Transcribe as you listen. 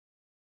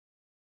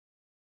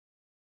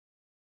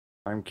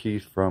I'm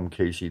Keith from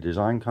KC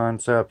Design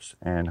Concepts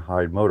and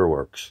Hyde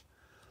Motorworks.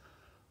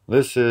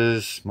 This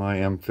is my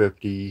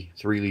M50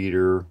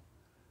 3-liter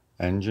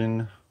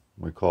engine.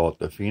 We call it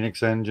the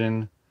Phoenix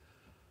engine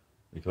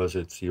because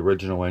it's the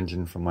original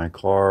engine from my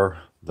car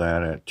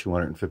that at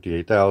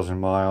 258,000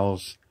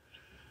 miles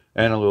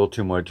and a little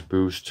too much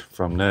boost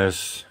from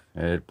this,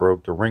 it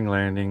broke the ring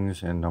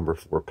landings and number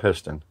 4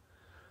 piston.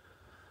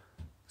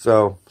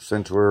 So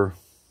since we're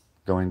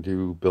going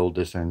to build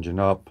this engine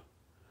up,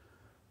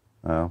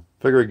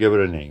 figure I'd give it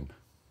a name.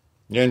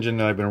 The engine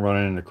that I've been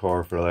running in the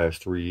car for the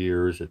last 3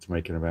 years, it's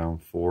making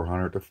around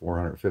 400 to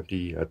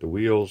 450 at the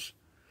wheels,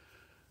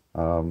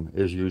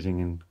 is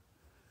using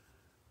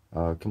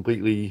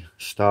completely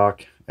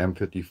stock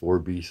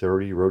M54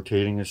 B30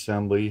 rotating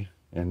assembly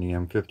and the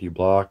M50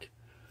 block,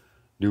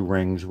 new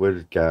rings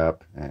with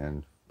gap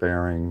and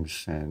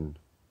bearings and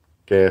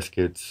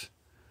gaskets,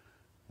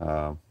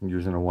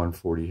 using a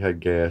 140 head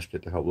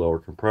gasket to help lower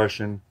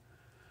compression,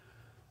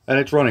 and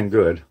it's running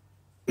good.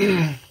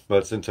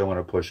 But since I want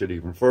to push it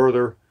even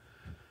further,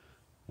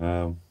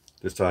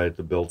 decided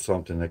to build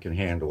something that can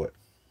handle it.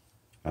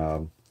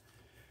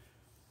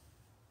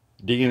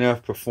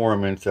 D&F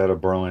Performance out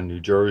of Berlin, New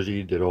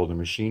Jersey did all the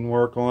machine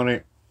work on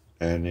it,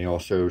 and they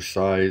also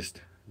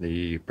sized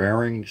the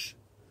bearings,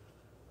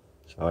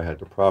 so I had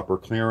the proper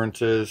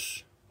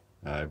clearances.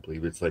 I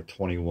believe it's like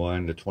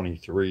 21 to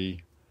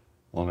 23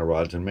 on the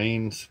rods and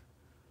mains,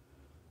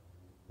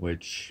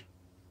 which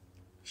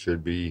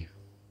should be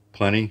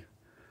plenty.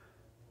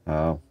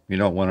 You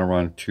don't want to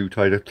run too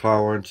tight of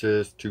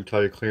tolerances, too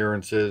tight of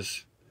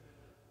clearances,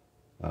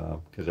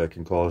 because that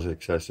can cause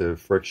excessive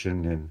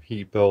friction and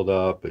heat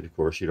buildup. But of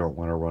course, you don't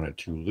want to run it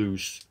too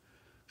loose,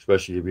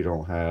 especially if you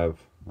don't have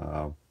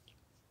a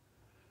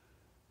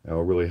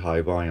really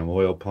high volume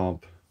oil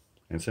pump.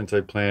 And since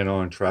I plan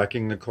on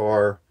tracking the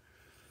car,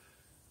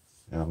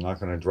 and I'm not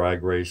going to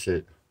drag race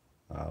it,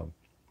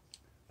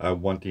 I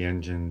want the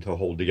engine to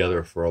hold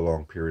together for a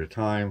long period of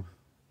time.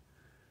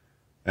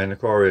 And the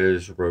car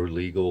is road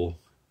legal,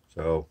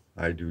 so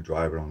I do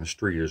drive it on the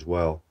street as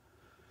well.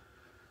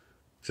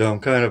 So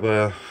I'm kind of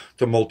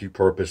it's a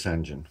multi-purpose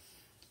engine.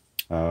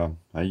 I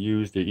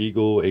use the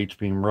Eagle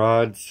H-beam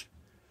rods.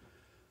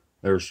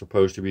 They're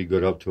supposed to be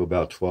good up to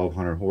about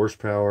 1,200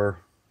 horsepower,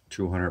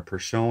 200 per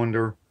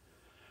cylinder.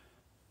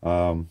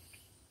 As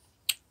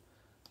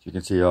you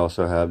can see, I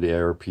also have the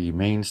Arp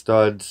Main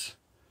Studs.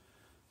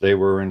 They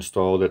were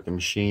installed at the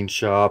machine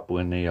shop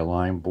when they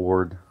align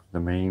board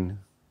the main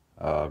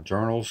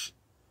journals.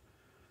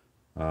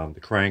 The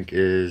crank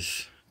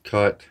is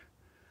cut,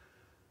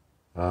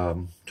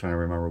 trying to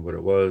remember what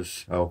it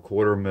was,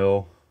 1/4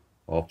 mil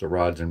off the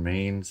rods and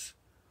mains,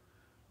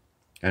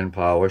 and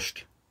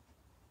polished.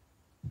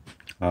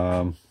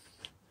 It's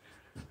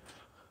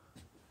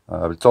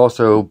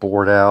also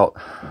bored out,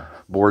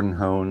 bored and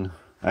honed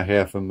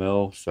 1/2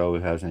 mil, so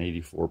it has an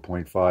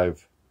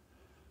 84.5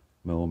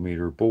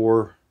 millimeter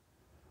bore.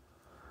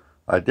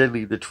 I did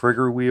leave the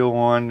trigger wheel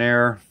on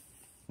there.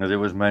 As it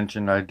was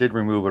mentioned, I did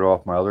remove it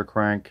off my other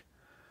crank,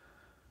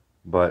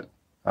 but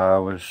I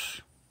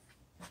was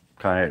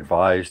kind of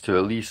advised to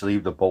at least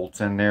leave the bolts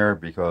in there,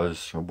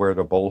 because where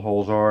the bolt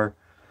holes are,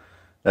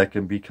 that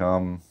can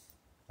become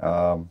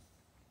an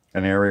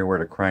area where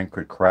the crank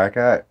could crack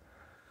at.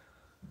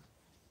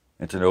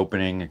 It's an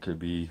opening, it could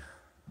be,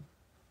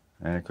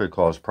 and it could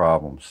cause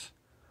problems.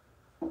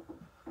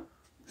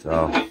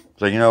 So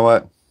you know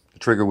what? The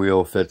trigger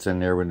wheel fits in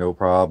there with no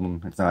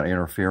problem. It's not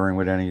interfering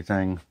with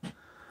anything.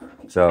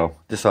 So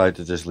decided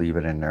to just leave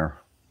it in there.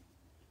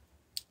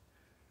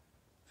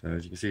 So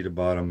as you can see, the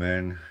bottom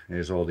end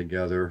is all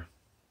together.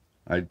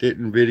 I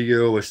didn't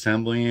video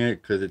assembling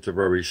it because it's a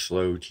very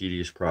slow,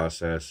 tedious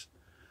process.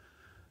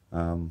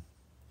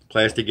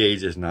 Plastic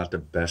gauge is not the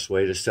best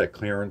way to set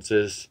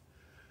clearances,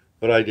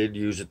 but I did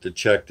use it to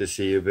check to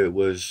see if it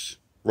was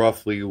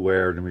roughly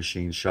where the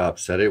machine shop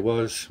said it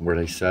was, where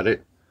they set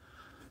it.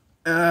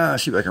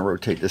 See if I can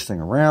rotate this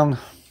thing around.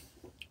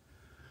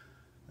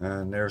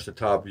 And there's the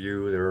top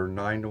view. There are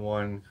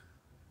 9-to-1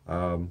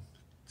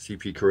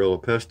 CP Gorilla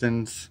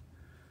pistons.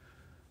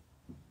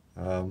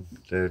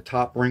 The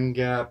top ring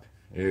gap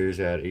is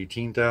at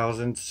 18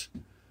 thousandths.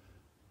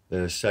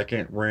 The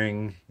second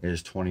ring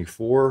is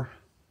 24.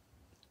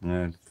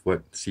 And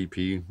what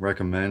CP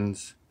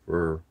recommends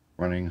for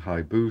running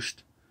high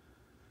boost.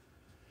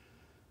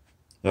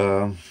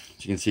 As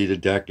you can see, the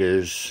deck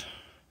has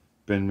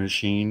been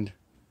machined,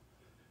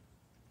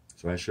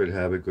 so I should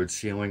have a good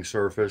sealing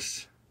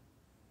surface.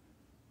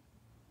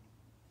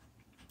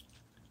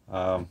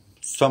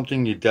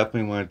 Something you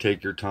definitely want to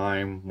take your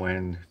time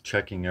when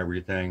checking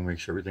everything. Make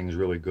sure everything is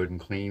really good and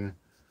clean.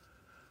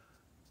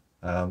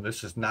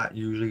 This is not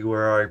usually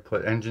where I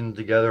put engines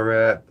together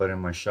at, but in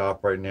my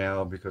shop right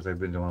now, because I've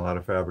been doing a lot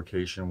of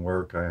fabrication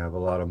work, I have a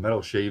lot of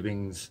metal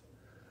shavings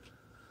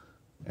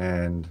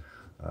and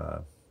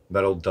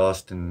metal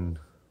dust and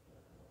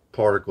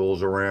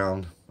particles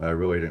around. I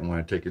really didn't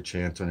want to take a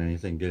chance on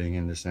anything getting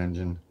in this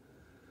engine,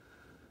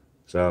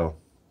 so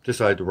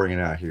decided to bring it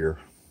out here.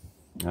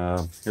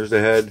 Here's the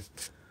head.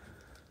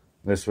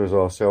 This was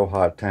also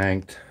hot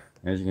tanked.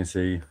 As you can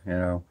see, you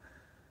know,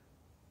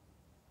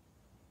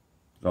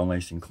 it's all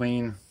nice and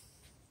clean.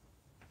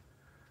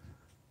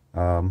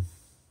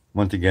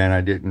 Once again,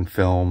 I didn't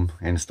film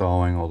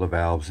installing all the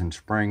valves and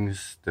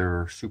springs.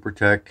 They're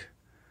SuperTech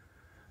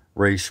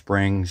race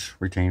springs,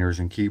 retainers,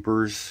 and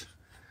keepers.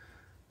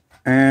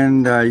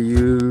 And I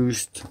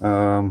used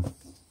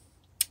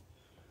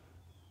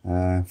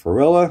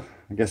Farilla,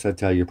 I guess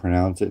that's how you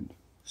pronounce it,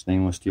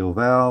 stainless steel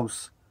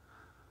valves.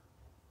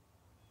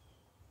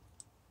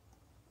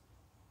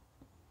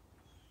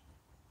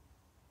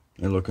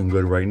 They're looking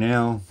good right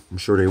now. I'm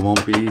sure they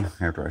won't be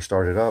after I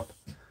start it up.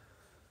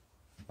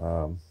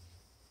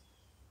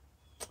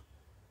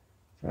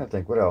 I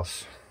think what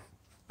else.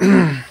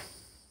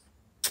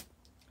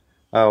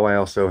 Oh, I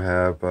also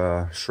have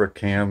Shrek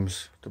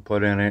cams to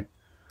put in it.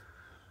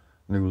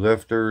 New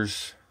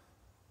lifters.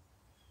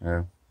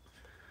 Yeah,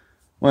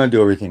 want to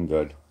do everything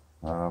good.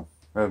 I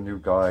have new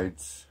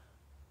guides,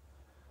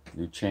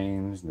 new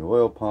chains, new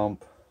oil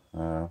pump,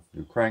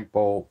 new crank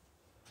bolt,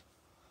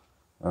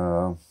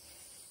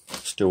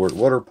 Stewart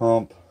water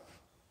pump.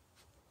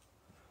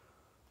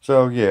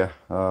 So yeah,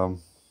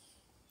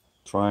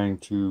 trying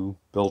to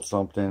build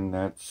something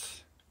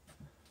that's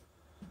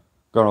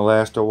gonna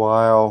last a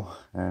while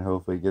and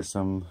hopefully get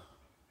some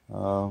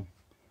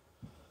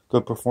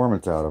good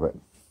performance out of it.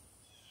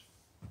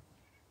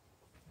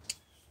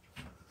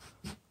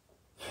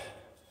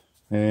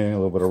 And a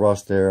little bit of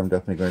rust there. I'm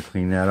definitely going to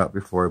clean that up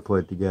before I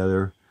put it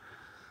together.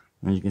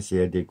 And you can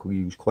see I did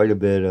use quite a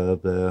bit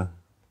of the,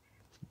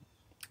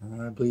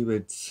 I believe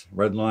it's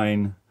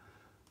Redline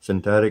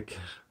synthetic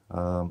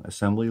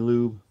assembly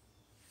lube.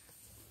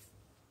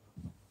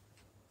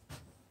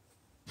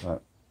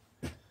 But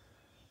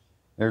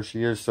there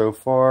she is so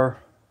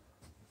far.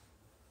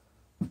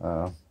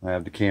 I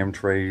have the cam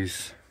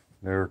trays.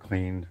 They're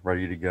clean,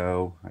 ready to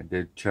go. I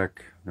did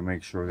check to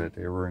make sure that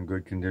they were in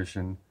good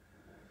condition.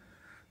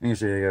 You can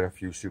see I got a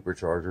few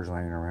superchargers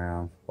laying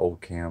around.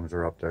 Old cams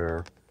are up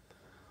there.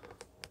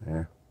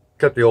 Yeah,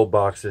 kept the old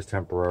boxes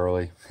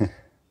temporarily.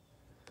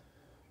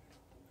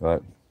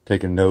 But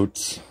taking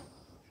notes,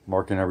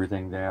 marking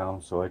everything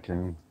down so I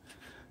can,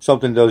 if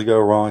something does go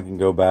wrong, I can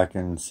go back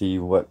and see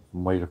what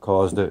might have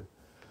caused it.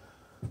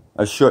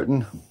 I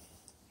shouldn't.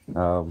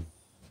 I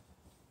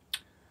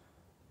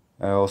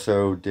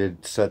also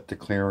did set the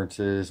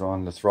clearances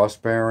on the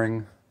thrust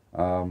bearing.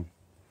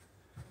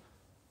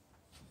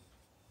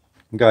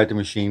 Guy at the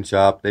machine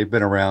shop, they've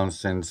been around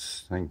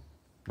since I think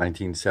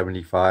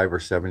 1975 or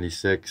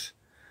 76.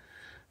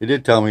 They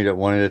did tell me that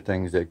one of the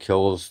things that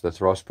kills the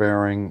thrust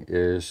bearing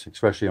is,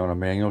 especially on a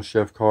manual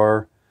shift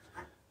car,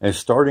 is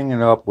starting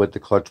it up with the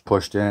clutch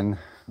pushed in,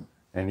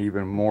 and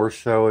even more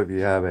so if you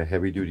have a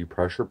heavy duty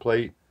pressure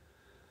plate.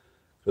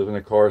 Because when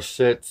the car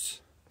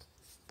sits,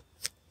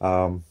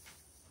 a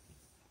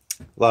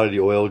lot of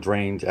the oil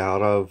drains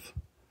out of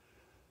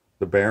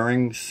the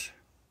bearings.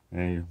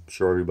 And I'm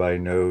sure everybody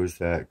knows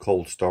that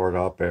cold start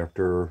up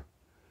after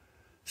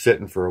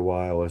sitting for a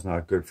while is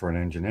not good for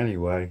an engine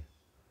anyway.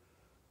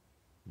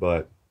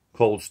 But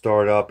cold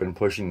start up and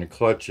pushing the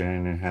clutch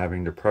in and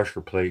having the pressure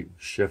plate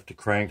shift the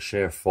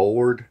crankshaft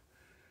forward.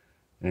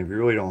 And if you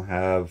really don't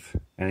have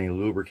any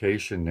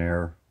lubrication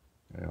there,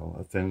 you know,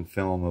 a thin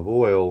film of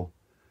oil,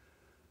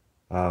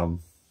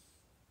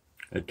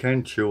 it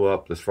can chew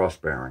up the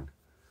thrust bearing.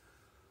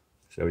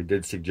 So he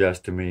did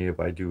suggest to me if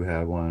I do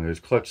have one of those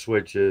clutch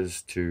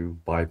switches to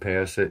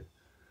bypass it.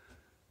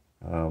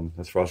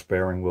 The thrust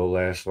bearing will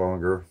last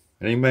longer.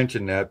 And he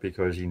mentioned that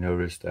because he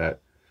noticed that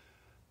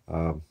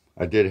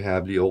I did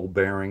have the old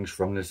bearings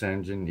from this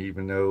engine,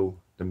 even though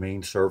the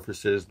main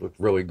surfaces looked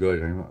really good,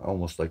 and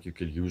almost like you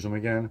could use them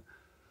again.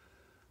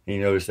 He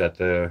noticed that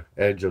the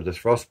edge of the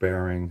thrust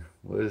bearing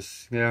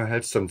was, you know,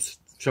 had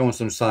showing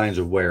some signs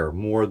of wear,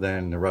 more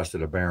than the rest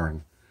of the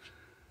bearing.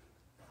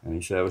 And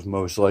he said it was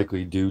most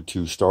likely due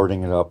to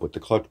starting it up with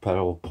the clutch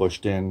pedal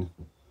pushed in.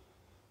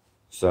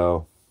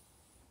 So,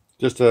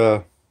 just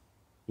a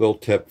little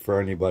tip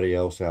for anybody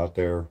else out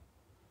there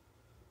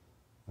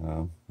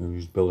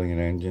who's building an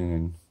engine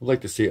and would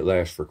like to see it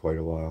last for quite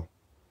a while.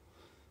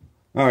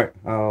 Alright,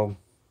 I'll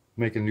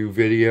make a new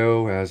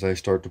video as I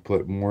start to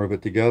put more of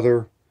it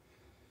together.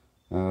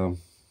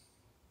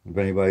 If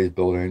anybody's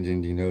built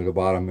engines, you know the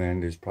bottom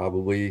end is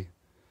probably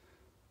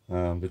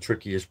the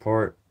trickiest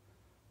part.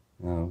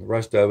 The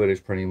rest of it is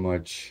pretty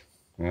much,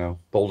 you know,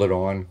 bolted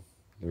on.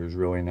 There's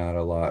really not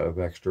a lot of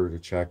extra to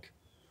check.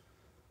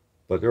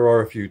 But there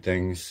are a few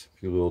things, a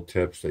few little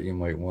tips that you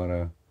might want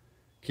to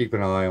keep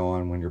an eye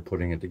on when you're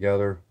putting it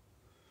together.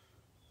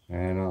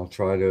 And I'll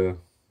try to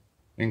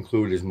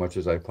include as much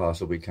as I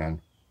possibly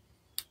can.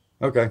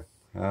 Okay.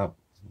 Go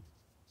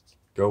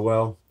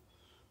well.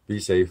 Be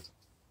safe.